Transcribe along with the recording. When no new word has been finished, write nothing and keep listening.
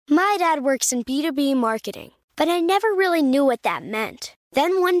My dad works in B2B marketing, but I never really knew what that meant.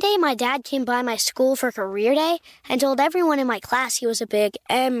 Then one day, my dad came by my school for career day and told everyone in my class he was a big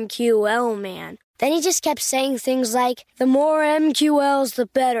MQL man. Then he just kept saying things like, the more MQLs, the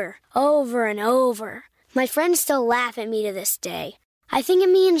better, over and over. My friends still laugh at me to this day. I think it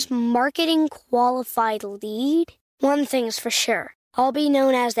means marketing qualified lead. One thing's for sure, I'll be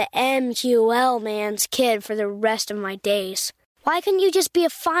known as the MQL man's kid for the rest of my days. Why couldn't you just be a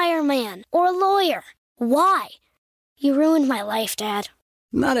fireman or a lawyer? Why? You ruined my life, Dad.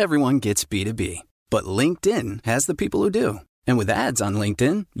 Not everyone gets B2B, but LinkedIn has the people who do. And with ads on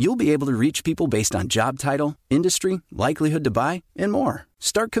LinkedIn, you'll be able to reach people based on job title, industry, likelihood to buy, and more.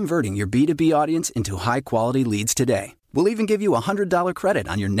 Start converting your B2B audience into high-quality leads today. We'll even give you a $100 credit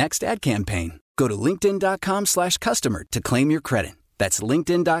on your next ad campaign. Go to linkedin.com/customer to claim your credit. That's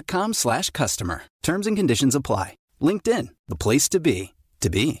linkedin.com/customer. Terms and conditions apply. LinkedIn, the place to be, to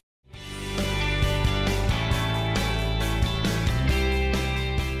be.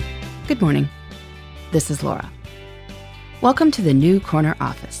 Good morning. This is Laura. Welcome to the New Corner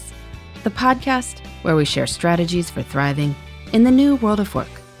Office, the podcast where we share strategies for thriving in the new world of work,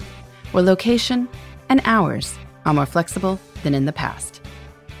 where location and hours are more flexible than in the past.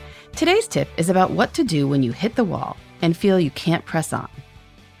 Today's tip is about what to do when you hit the wall and feel you can't press on.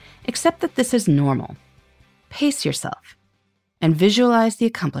 Accept that this is normal. Pace yourself and visualize the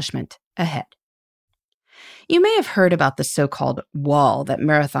accomplishment ahead. You may have heard about the so-called wall that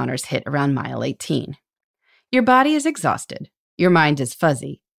marathoners hit around mile 18. Your body is exhausted, your mind is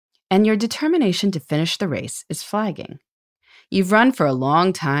fuzzy, and your determination to finish the race is flagging. You've run for a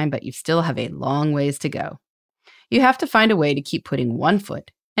long time, but you still have a long ways to go. You have to find a way to keep putting one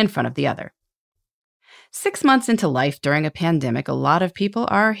foot in front of the other. 6 months into life during a pandemic, a lot of people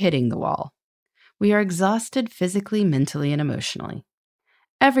are hitting the wall. We are exhausted physically, mentally, and emotionally.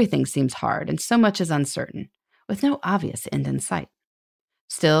 Everything seems hard and so much is uncertain, with no obvious end in sight.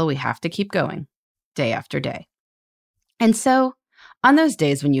 Still, we have to keep going, day after day. And so, on those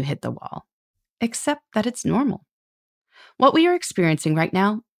days when you hit the wall, accept that it's normal. What we are experiencing right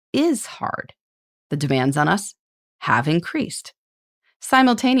now is hard. The demands on us have increased.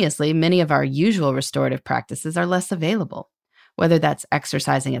 Simultaneously, many of our usual restorative practices are less available, whether that's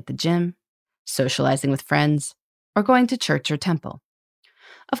exercising at the gym, socializing with friends, or going to church or temple.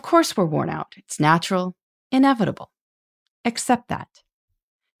 Of course we're worn out. It's natural, inevitable. Accept that.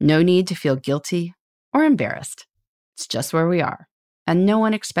 No need to feel guilty or embarrassed. It's just where we are, and no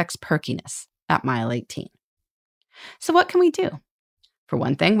one expects perkiness at mile 18. So what can we do? For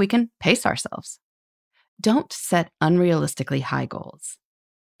one thing, we can pace ourselves. Don't set unrealistically high goals.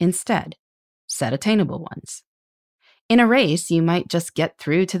 Instead, set attainable ones. In a race, you might just get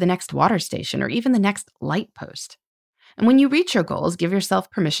through to the next water station or even the next light post. And when you reach your goals, give yourself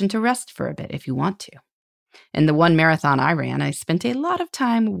permission to rest for a bit if you want to. In the one marathon I ran, I spent a lot of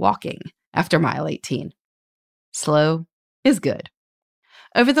time walking after mile 18. Slow is good.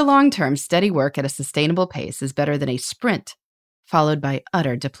 Over the long term, steady work at a sustainable pace is better than a sprint followed by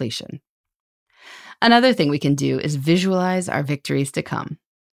utter depletion. Another thing we can do is visualize our victories to come.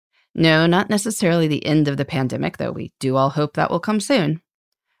 No, not necessarily the end of the pandemic, though we do all hope that will come soon.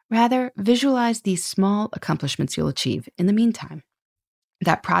 Rather, visualize these small accomplishments you'll achieve in the meantime.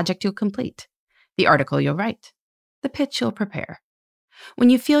 That project you'll complete, the article you'll write, the pitch you'll prepare. When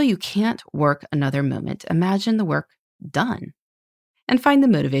you feel you can't work another moment, imagine the work done and find the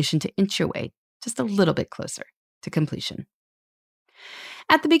motivation to inch your way just a little bit closer to completion.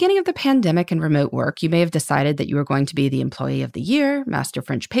 At the beginning of the pandemic and remote work, you may have decided that you were going to be the employee of the year, master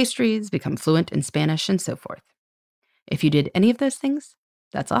French pastries, become fluent in Spanish, and so forth. If you did any of those things,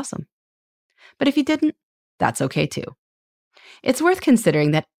 that's awesome. But if you didn't, that's okay too. It's worth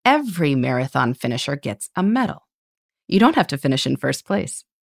considering that every marathon finisher gets a medal. You don't have to finish in first place.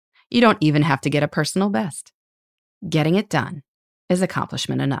 You don't even have to get a personal best. Getting it done is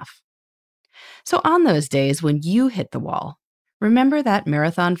accomplishment enough. So on those days when you hit the wall, remember that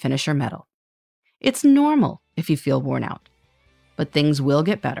marathon finisher medal. It's normal if you feel worn out, but things will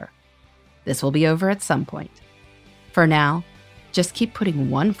get better. This will be over at some point. For now, just keep putting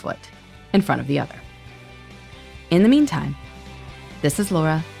one foot in front of the other. In the meantime, this is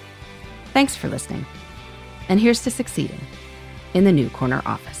Laura. Thanks for listening. And here's to succeeding in the New Corner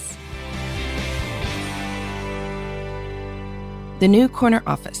Office. The New Corner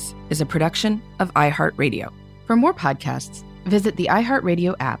Office is a production of iHeartRadio. For more podcasts, visit the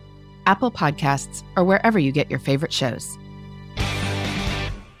iHeartRadio app, Apple Podcasts, or wherever you get your favorite shows.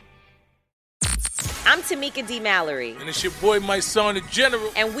 I'm Tamika D. Mallory. And it's your boy, my son, the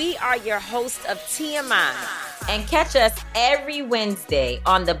General. And we are your hosts of TMI. And catch us every Wednesday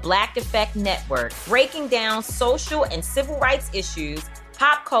on the Black Effect Network, breaking down social and civil rights issues,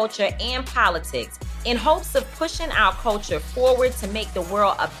 pop culture, and politics in hopes of pushing our culture forward to make the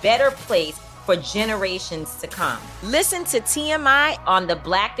world a better place for generations to come. Listen to TMI on the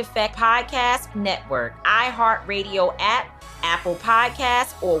Black Effect Podcast Network, iHeartRadio app, Apple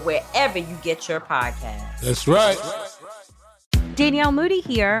Podcasts, or wherever you get your podcasts. That's right. Danielle Moody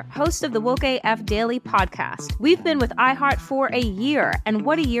here, host of the Woke AF Daily podcast. We've been with iHeart for a year, and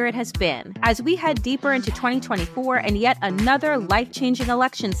what a year it has been. As we head deeper into 2024 and yet another life-changing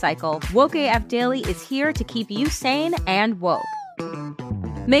election cycle, Woke AF Daily is here to keep you sane and woke.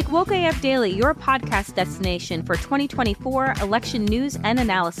 Make Woke AF Daily your podcast destination for 2024 election news and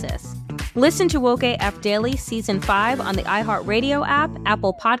analysis. Listen to Woke AF Daily Season 5 on the iHeartRadio app,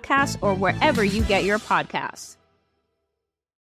 Apple Podcasts, or wherever you get your podcasts.